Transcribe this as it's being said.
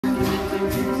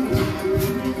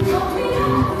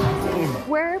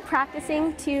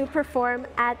practicing to perform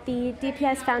at the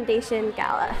DPS Foundation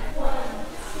Gala.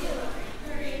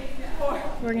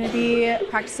 We're going to be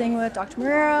practicing with Dr.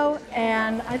 Marrero,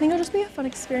 and I think it'll just be a fun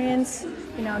experience,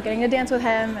 you know, getting to dance with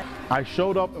him. I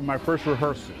showed up in my first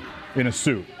rehearsal in a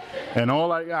suit, and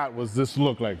all I got was this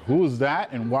look like, who is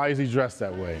that and why is he dressed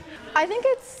that way? I think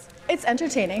it's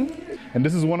entertaining. And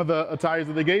this is one of the attires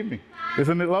that they gave me.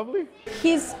 Isn't it lovely?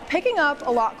 He's picking up a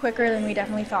lot quicker than we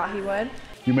definitely thought he would.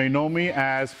 You may know me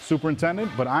as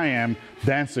superintendent, but I am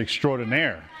dance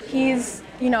extraordinaire. He's,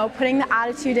 you know, putting the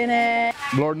attitude in it.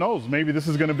 Lord knows, maybe this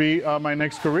is going to be my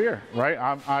next career, right?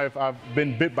 I've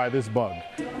been bit by this bug.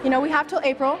 You know, we have till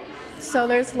April, so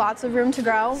there's lots of room to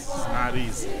grow. It's not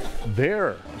easy.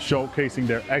 They're showcasing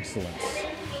their excellence.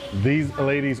 These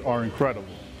ladies are incredible.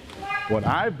 What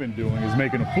I've been doing is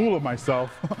making a fool of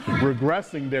myself,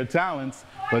 regressing their talents,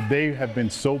 but they have been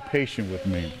so patient with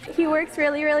me. He works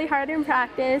really, really hard in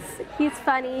practice. He's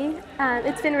funny.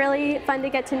 It's been really fun to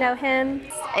get to know him.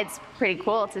 It's pretty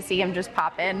cool to see him just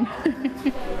pop in.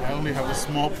 I only have a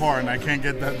small part and I can't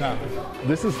get that down.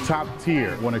 This is top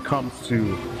tier when it comes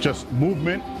to just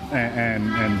movement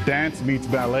and dance meets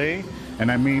ballet. And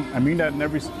I mean that in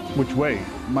every which way.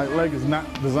 My leg is not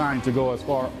designed to go as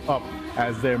far up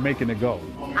as they're making it go.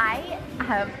 I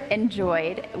have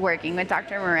enjoyed working with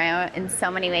Dr. Marrero in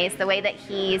so many ways. The way that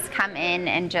he's come in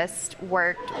and just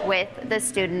worked with the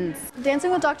students.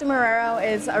 Dancing with Dr. Marrero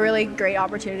is a really great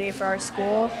opportunity for our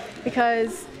school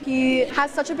because he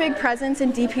has such a big presence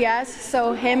in DPS,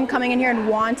 so him coming in here and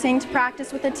wanting to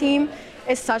practice with the team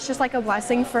is such just like a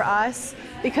blessing for us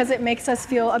because it makes us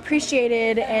feel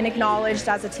appreciated and acknowledged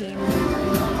as a team.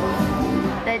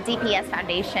 The DPS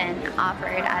Foundation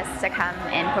offered us to come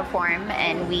and perform,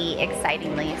 and we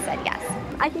excitingly said yes.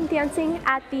 I think dancing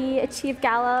at the Achieve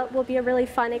Gala will be a really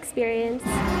fun experience.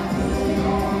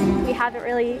 We haven't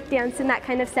really danced in that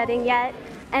kind of setting yet,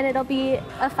 and it'll be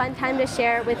a fun time to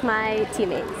share with my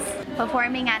teammates.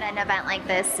 Performing at an event like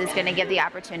this is going to give the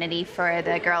opportunity for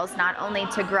the girls not only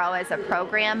to grow as a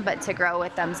program, but to grow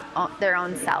with their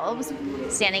own selves.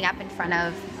 Standing up in front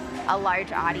of a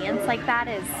large audience like that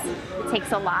it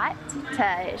takes a lot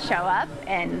to show up,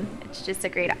 and it's just a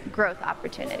great growth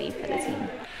opportunity for the team.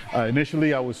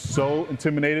 Initially, I was so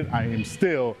intimidated. I am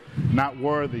still not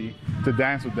worthy to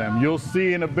dance with them. You'll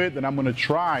see in a bit that I'm going to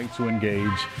try to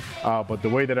engage, but the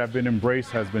way that I've been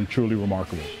embraced has been truly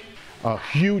remarkable. A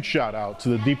huge shout out to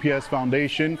the DPS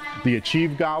Foundation, the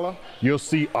Achieve Gala. You'll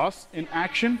see us in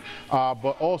action,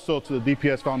 but also to the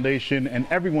DPS Foundation and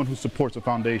everyone who supports the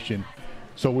foundation.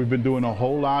 So we've been doing a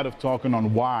whole lot of talking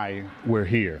on why we're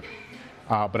here.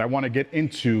 But I want to get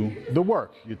into the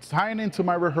work. It's tying into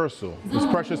my rehearsal. It's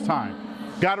precious time.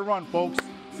 Gotta run, folks.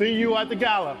 See you at the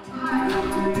gala.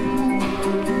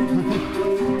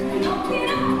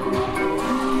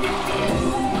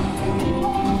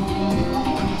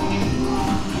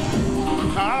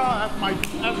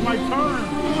 That's my turn.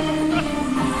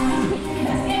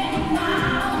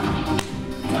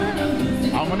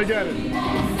 I'm gonna get it.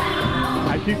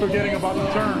 I keep forgetting about the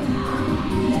turn.